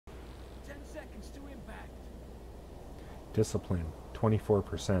Discipline,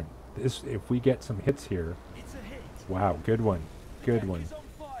 24%. This, if we get some hits here. It's a hit. Wow, good one. Good Deck one. is on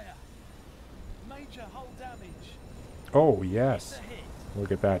fire. Major hull damage. Oh, It's yes. a hit.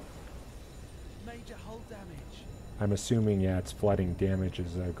 Look at that. Major hull damage. I'm assuming, yeah, it's flooding. Damage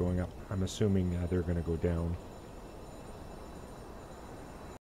is going up. I'm assuming they're going to go down.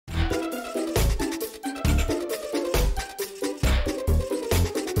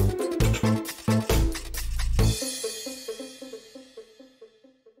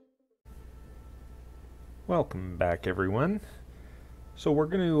 Welcome back, everyone. So we're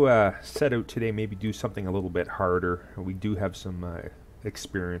going to set out today, maybe do something a little bit harder. We do have some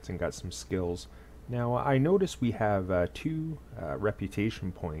experience and got some skills. Now, I notice we have 2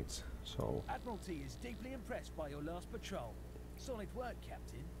 reputation points. So Admiralty is deeply impressed by your last patrol. Solid work,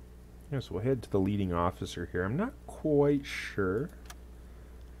 Captain. yes, we'll head to the leading officer here. I'm not quite sure.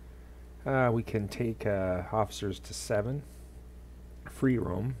 We can take officers to 7. Free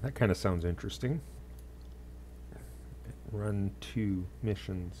roam. That kind of sounds interesting. Run 2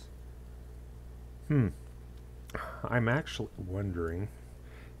 missions. I'm actually wondering,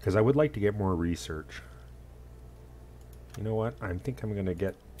 because I would like to get more research. You know what? I think I'm going to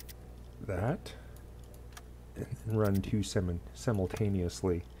get that and run 2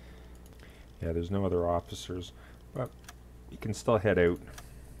 simultaneously. Yeah, there's no other officers, but you can still head out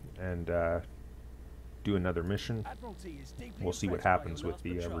and do another mission. Admiralty is deeply We'll see what impressed by happens your with last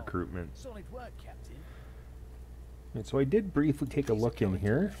the patrol. recruitment. Solid work, Captain. And so I did briefly take a look in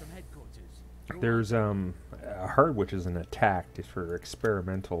here. From headquarters. There's a hard, which is an attack for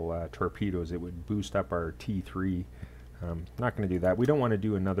experimental torpedoes. It would boost up our T3. Not going to do that. We don't want to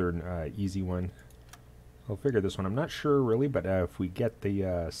do another easy one. I'll figure this one. I'm not sure really, but if we get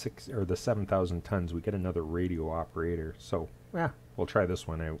the 7,000 tons, we get another radio operator. So yeah, we'll try this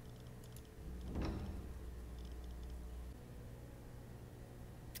one out.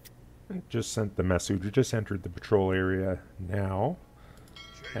 Just sent the message. We just entered the patrol area now.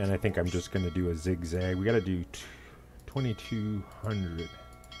 And I think I'm just going to do a zigzag. We got to do 2,200.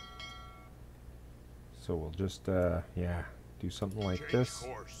 So we'll just, yeah, do something like this.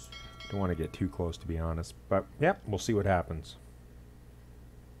 Don't want to get too close, to be honest. But, yep, we'll see what happens.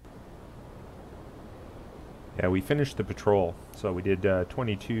 Yeah, we finished the patrol. So we did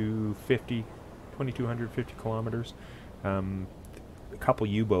 2,250 kilometers. A couple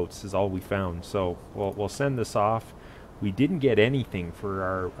U-boats is all we found. So we'll send this off. We didn't get anything for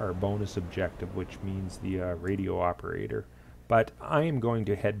our bonus objective, which means the radio operator. But I am going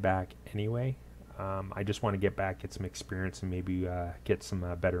to head back anyway. I just want to get back, get some experience, and maybe get some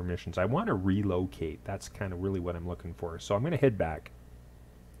better missions. I want to relocate. That's kind of really what I'm looking for. So I'm going to head back.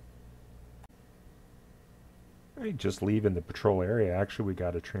 I just leaving the patrol area. Actually, we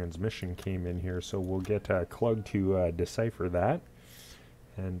got a transmission came in here, so we'll get Clug to decipher that.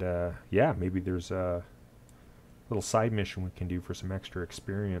 And yeah, maybe there's a little side mission we can do for some extra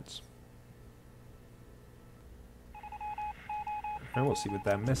experience. And we'll see what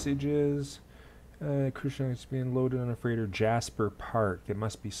that message is. Cruise ship is being loaded on a freighter Jasper Park. It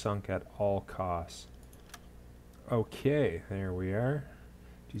must be sunk at all costs. Okay, there we are.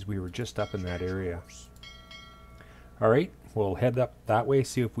 Geez, we were just up in that area. Alright, we'll head up that way,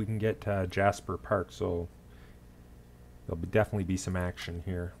 see if we can get Jasper Park. So there'll definitely be some action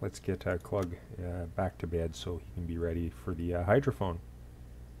here. Let's get Clug back to bed so he can be ready for the hydrophone.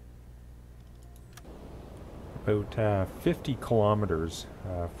 About 50 kilometers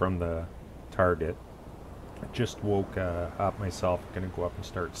from the target. I just woke up myself. I'm going to go up and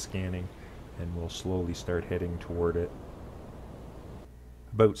start scanning, and we'll slowly start heading toward it.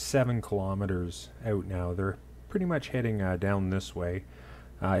 About 7 kilometers out now. They're pretty much heading down this way.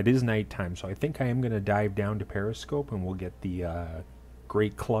 It is nighttime, so I think I am going to dive down to Periscope, and we'll get the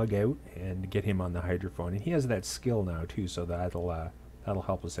great Clug out and get him on the hydrophone. And he has that skill now too, so that'll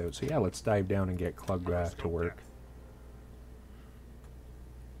help us out. So yeah, let's dive down and get Clug to work.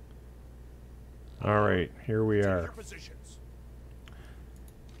 Alright, here we are.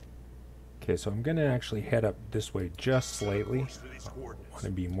 Okay, so I'm going to actually head up this way just slightly. I want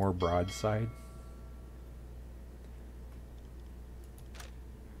to be more broadside.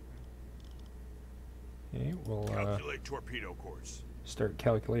 Okay, we'll calculate torpedo course. Start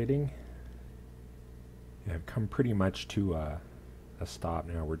calculating. Yeah, I've come pretty much to a stop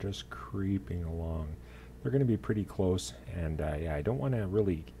now. We're just creeping along. They're going to be pretty close, and yeah, I don't want to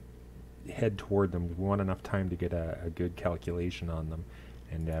really head toward them. We want enough time to get a good calculation on them,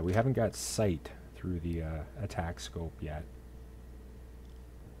 and we haven't got sight through the attack scope yet.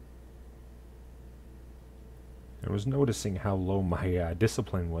 I was noticing how low my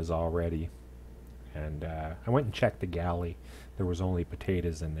discipline was already. And I went and checked the galley. There was only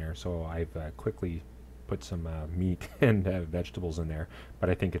potatoes in there, so I've quickly put some meat and vegetables in there, but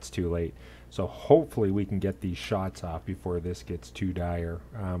I think it's too late. So hopefully we can get these shots off before this gets too dire.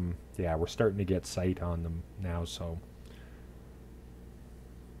 Yeah, we're starting to get sight on them now, so...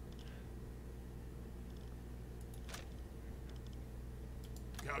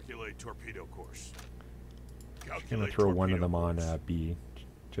 Calculate torpedo course. I'm going to Calculate throw one of torpedo them on course. B,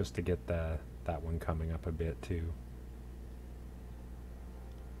 just to get that one coming up a bit too.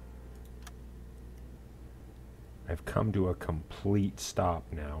 I've come to a complete stop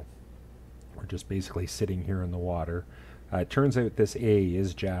now. We're just basically sitting here in the water. It turns out this A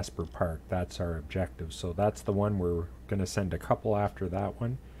is Jasper Park. That's our objective. So that's the one we're going to send a couple after that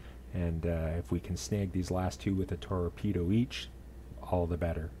one. And if we can snag these last two with a torpedo each, all the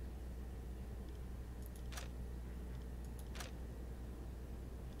better.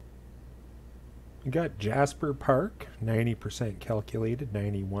 We got Jasper Park, 90% calculated,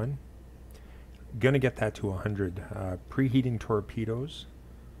 91. Gonna get that to 100. Preheating torpedoes,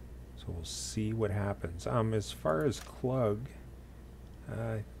 so we'll see what happens. As far as Klug,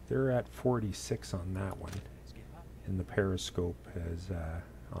 they're at 46 on that one, and the periscope is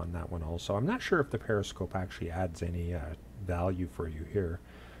on that one also. I'm not sure if the periscope actually adds any value for you here,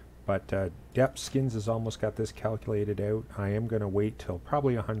 but yep, Skins has almost got this calculated out. I am going to wait till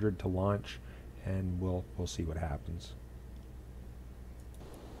probably 100 to launch, and we'll see what happens.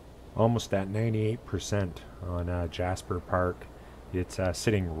 Almost at 98% on Jasper Park. It's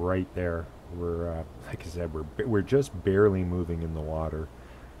sitting right there. We're like I said, we're just barely moving in the water.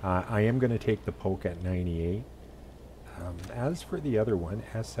 I am going to take the poke at 98. As for the other one,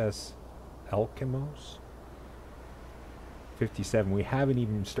 SS Elkimos, 57. We haven't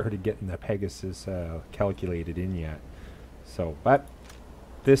even started getting the Pegasus calculated in yet. So, but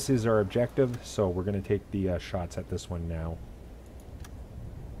this is our objective, so we're going to take the shots at this one now.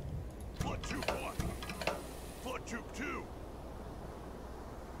 Flood tube 1. Flood tube 2.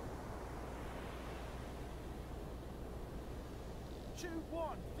 Tube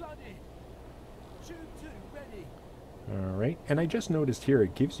 1 flooded. Tube 2 ready. Alright, and I just noticed here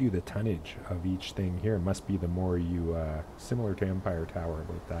it gives you the tonnage of each thing here. It must be the more you, similar to Empire Tower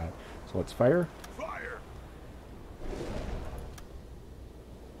about that. So let's fire. Fire.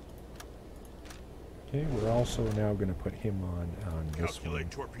 Okay, we're also now going to put him on this one.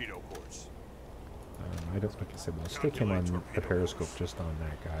 Calculate torpedo course. I don't, like I said, we'll stick him on the periscope just on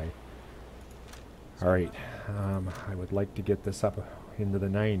that guy. Alright, I would like to get this up into the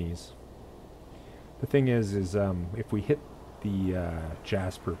 90s. The thing is if we hit the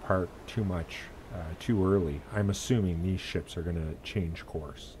Jasper Park too much, too early, I'm assuming these ships are going to change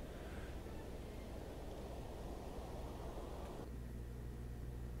course.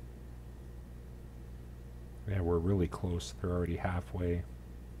 Yeah, we're really close. They're already halfway.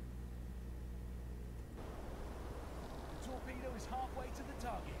 Torpedo is halfway to the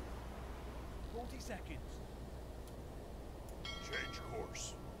target. 40 seconds. Change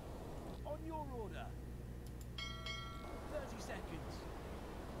course. On your order. 30 seconds.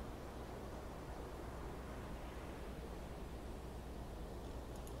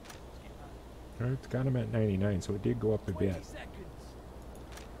 Skipper. It's got him at 99, so it did go up a 20 bit. seconds.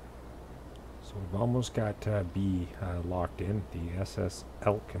 So we've almost got B locked in, the SS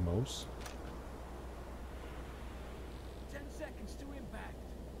Elkimos. 10 seconds to impact.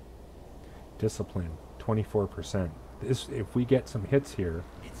 Discipline, 24%. This, if we get some hits here,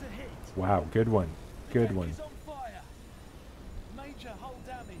 It's a hit. wow, good one, good Deck one. is on fire. Major hull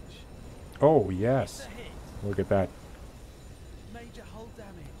damage. Oh It's yes, a hit. look at that. Major hull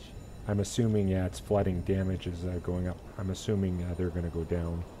damage. I'm assuming, yeah, it's flooding. Damage is going up. I'm assuming they're going to go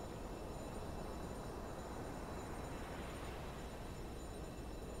down.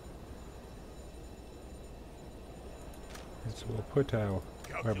 And so we'll put whoever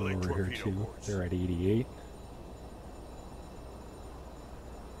Calculate over here torpedo too. course. They're at 88.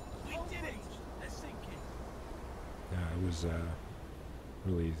 We did it. They're sinking. Yeah, it was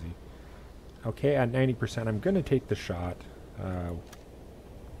really easy. Okay, at 90%, I'm going to take the shot.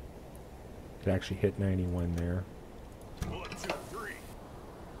 It actually hit 91 there. Flood tube 3.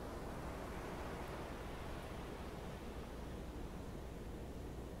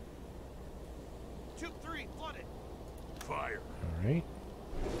 Tube 3 flooded. Fire. All right.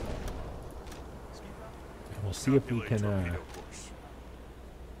 Skipper. And we'll see if we Calculate can torpedo course.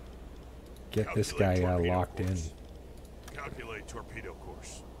 get this Calculate guy torpedo locked in. course. Calculate torpedo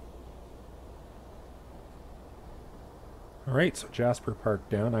course. Alright, so Jasper Park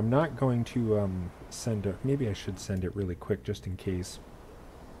down. I'm not going to send it. Maybe I should send it really quick just in case.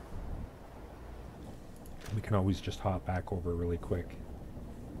 We can always just hop back over really quick.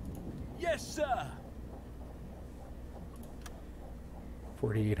 Yes, sir.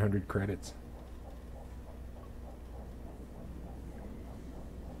 4,800 credits.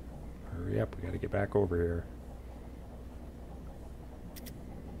 Hurry up, we gotta get back over here.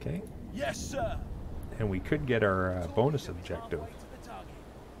 Okay. Yes, sir. And we could get our bonus objective. Halfway to the target.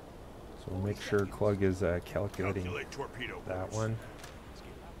 So we'll make sure Klug is calculating Calculate torpedo that course. one.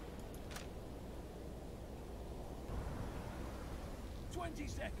 20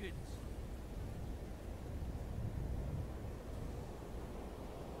 seconds.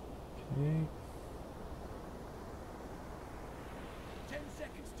 Okay. 10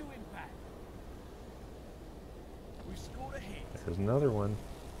 seconds to impact. We scored a hit. There's another one.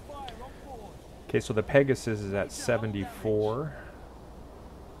 Fire on board. Okay, so the Pegasus is at 74.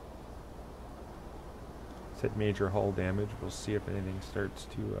 Said major hull damage. We'll see if anything starts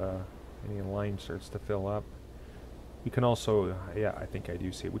to, any line starts to fill up. We can also, yeah, I think I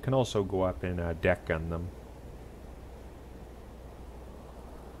do see it. We can also go up and deck gun them.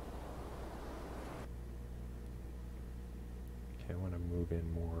 Okay, I want to move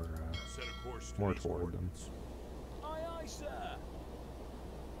in more, Set a course to more these toward them. coordinates. Aye, aye, sir.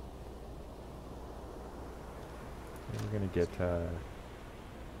 And we're going to get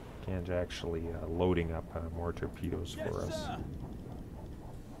Ganj actually loading up more torpedoes Yes, for us. sir.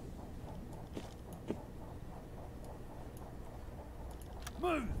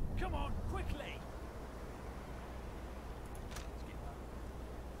 Move! Come on, quickly!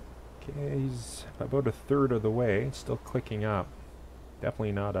 Okay, he's about a third of the way, still clicking up.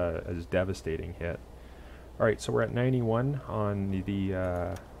 Definitely not as devastating hit. Alright, so we're at 91 on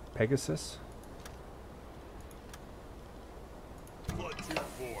the Pegasus. Flood 2-4.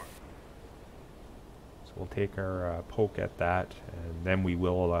 So we'll take our poke at that, and then we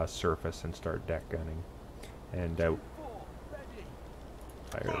will surface and start deck gunning. And 4, ready.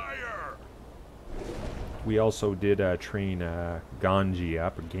 fire. Fire! We also did train Ganji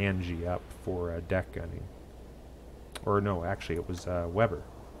up for deck gunning. Or no, actually it was Weber.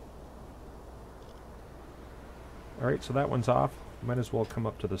 Alright, so that one's off. Might as well come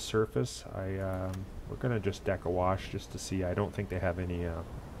up to the surface. We're going to just deck awash just to see. I don't think they have any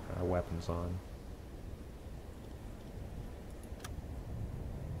weapons on.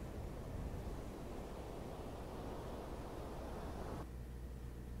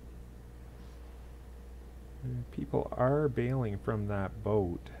 People are bailing from that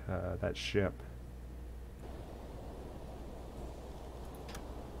boat, that ship.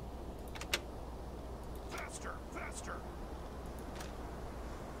 Faster! Faster!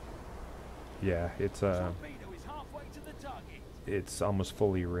 Yeah, it's Torpedo is halfway to the target. it's almost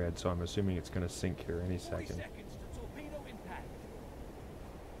fully red, so I'm assuming it's going to sink here any 40 second. seconds to torpedo impact.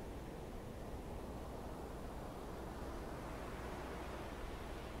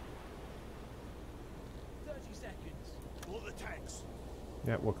 Seconds. Blow the tanks.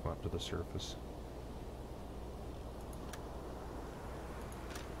 Yeah, we'll come up to the surface.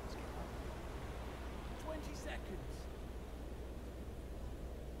 Seconds.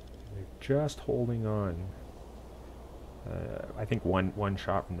 They're just holding on. I think one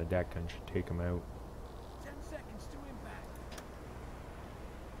shot from the deck gun should take them out. 10 seconds to impact.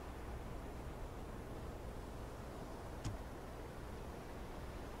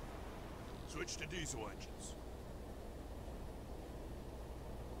 Switch to diesel engines.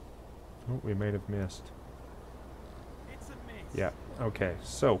 Oh, we might have missed. It's a miss. Yeah, okay,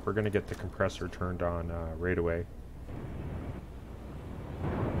 so we're going to get the compressor turned on right away.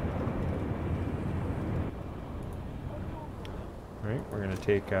 Alright, we're going to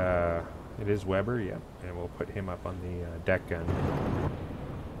take, it is Weber, yeah, and we'll put him up on the deck gun.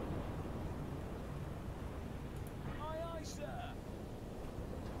 Aye, aye, sir.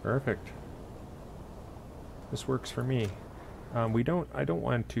 Perfect. This works for me. I don't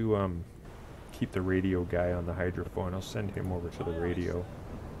want to keep the radio guy on the hydrophone. I'll send him over to the radio.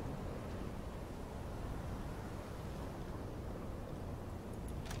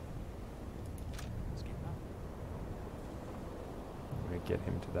 I'm going to get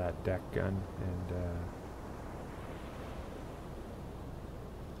him to that deck gun, and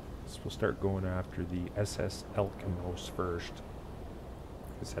so we'll start going after the SS Elkemos first.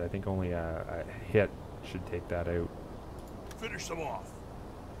 Like I said, I think only a hit should take that out. Finish them off.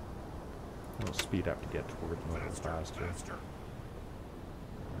 We'll speed up to get toward them a little Faster! faster. Faster!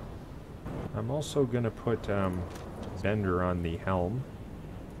 I'm also going to put Bender on the helm.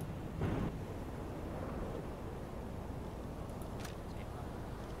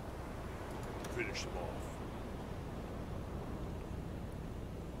 Finish them off.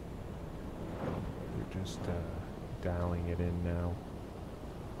 We're Just dialing it in now.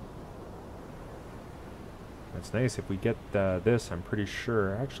 That's nice. If we get this, I'm pretty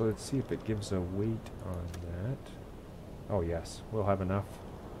sure. Actually, let's see if it gives a weight on that. Oh, yes. We'll have enough.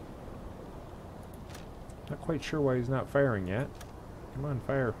 Not quite sure why he's not firing yet. Come on,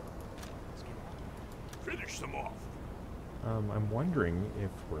 fire. Finish them off. I'm wondering if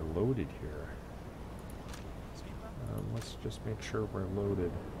we're loaded here. Let's just make sure we're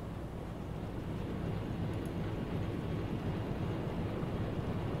loaded.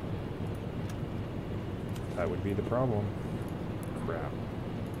 That would be the problem. Crap.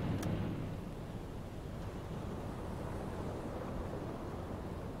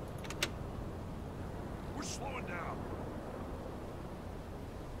 We're slowing down.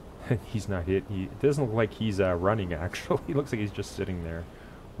 He's not hit. It doesn't look like he's running, actually. He looks like he's just sitting there,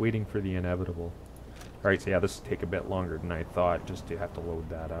 waiting for the inevitable. Alright, so yeah, this will take a bit longer than I thought, just to have to load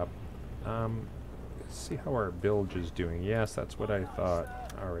that up. Let's see how our bilge is doing. Yes, that's what I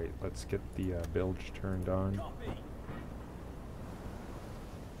thought. Alright, let's get the bilge turned on.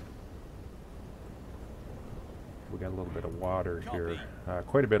 We got a little bit of water here.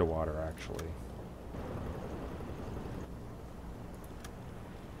 Quite a bit of water, actually.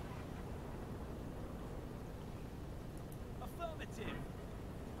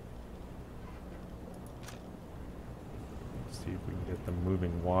 See if we can get them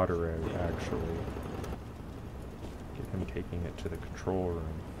moving water out, actually. Get him taking it to the control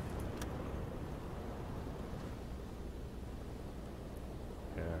room.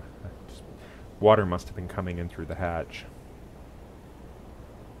 Yeah, water must have been coming in through the hatch.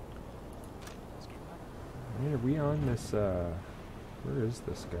 Are we on this, where is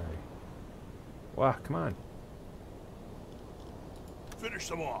this guy? Wow, come on. Finish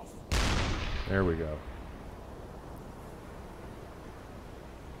them off. There we go.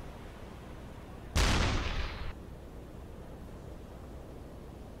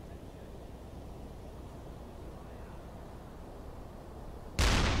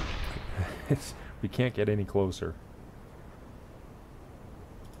 We can't get any closer.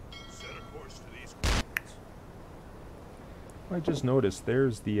 Set a course to these coordinates. I just noticed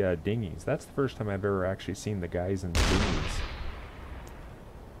there's the dinghies. That's the first time I've ever actually seen the guys in the dinghies.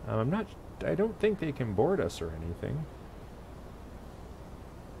 I don't think they can board us or anything.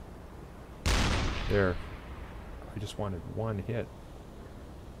 There. I just wanted one hit.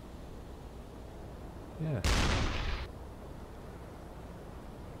 Yeah.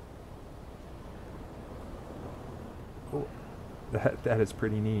 Oh, that is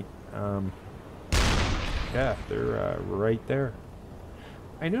pretty neat. Yeah, they're right there.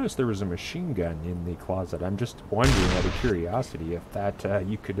 I noticed there was a machine gun in the closet. I'm just wondering, out of curiosity, if that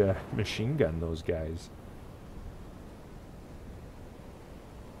you could machine gun those guys.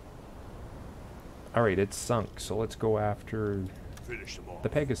 All right, it's sunk. So let's go after Finish them off. the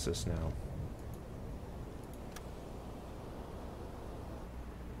Pegasus now.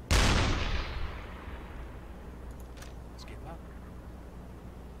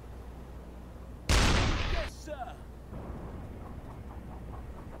 Yes, sir.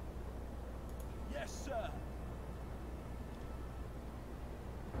 Yes, sir.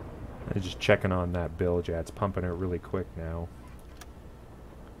 I'm just checking on that bilge. Yeah, it's pumping it really quick now.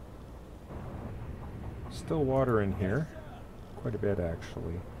 Still water in here. Quite a bit,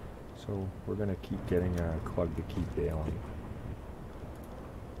 actually. So we're going to keep getting Clug to keep bailing.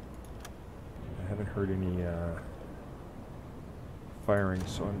 I haven't heard any firing,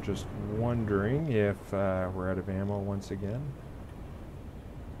 so I'm just wondering if we're out of ammo once again.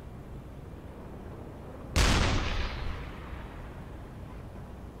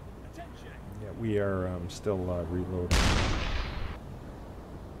 Attention. Yeah, we are still reloading.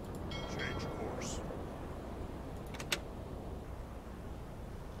 Change course.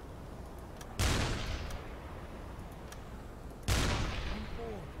 On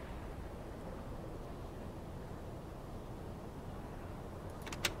board.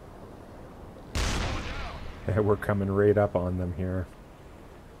 Slowing down. Yeah, we're coming right up on them here.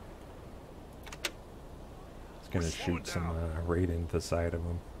 It's going to slowing shoot some down. right into the side of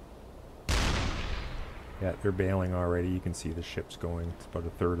them. Yeah, they're bailing already. You can see the ship's going. It's about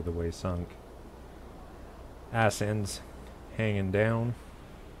a third of the way sunk. Ass ends hanging down.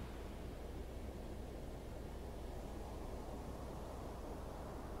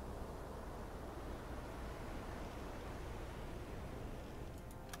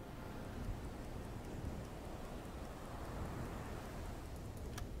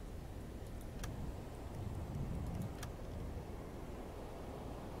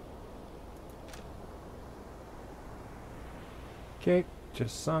 Okay,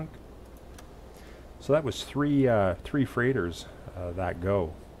 just sunk. So that was three freighters that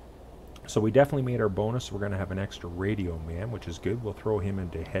go. So we definitely made our bonus. We're going to have an extra radio man, which is good. We'll throw him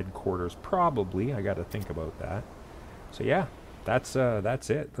into headquarters probably. I got to think about that. So yeah, that's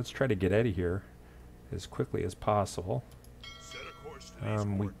it. Let's try to get out of here as quickly as possible. Set a course to these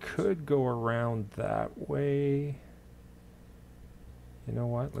We coordinates. could go around that way. You know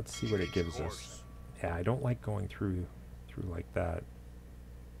what? Let's see what it Change gives us. course. Yeah, I don't like going through like that.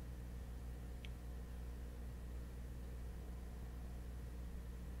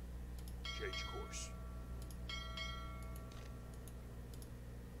 Change course.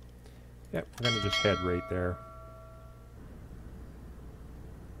 Yep, we're going to just head right there.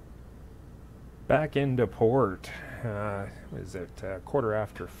 Back into port. What is it?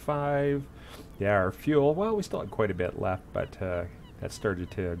 5:15. Yeah, our fuel, well, we still had quite a bit left, but that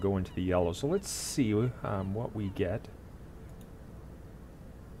started to go into the yellow. So let's see what we get.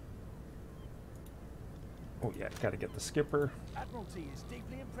 Oh yeah, got to get the skipper. Admiralty is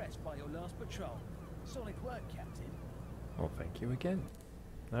deeply impressed by your last patrol. Solid work, Captain. Oh, thank you again.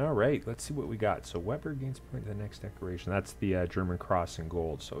 All right, let's see what we got. So Weber gains point to the next decoration. That's the German cross in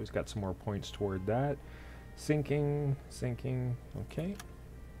gold. So he's got some more points toward that. Sinking. Okay.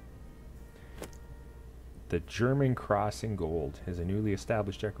 The German cross in gold is a newly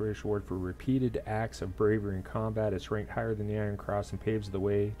established decoration award for repeated acts of bravery in combat. It's ranked higher than the Iron Cross and paves the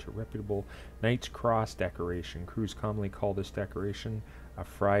way to reputable Knight's Cross decoration. Crews commonly call this decoration a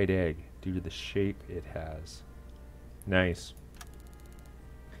fried egg due to the shape it has. Nice.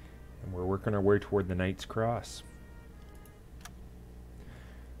 And we're working our way toward the Knight's Cross.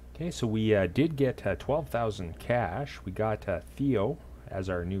 Okay, so we did get 12,000 cash. We got Theo as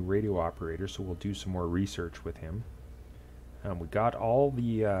our new radio operator, so we'll do some more research with him. We got all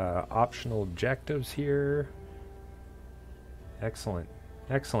the optional objectives here. Excellent.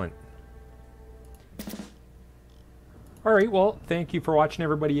 Excellent. Alright, well, thank you for watching,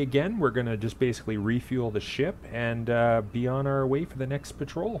 everybody, again. We're going to just basically refuel the ship and be on our way for the next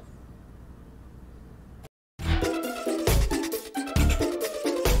patrol.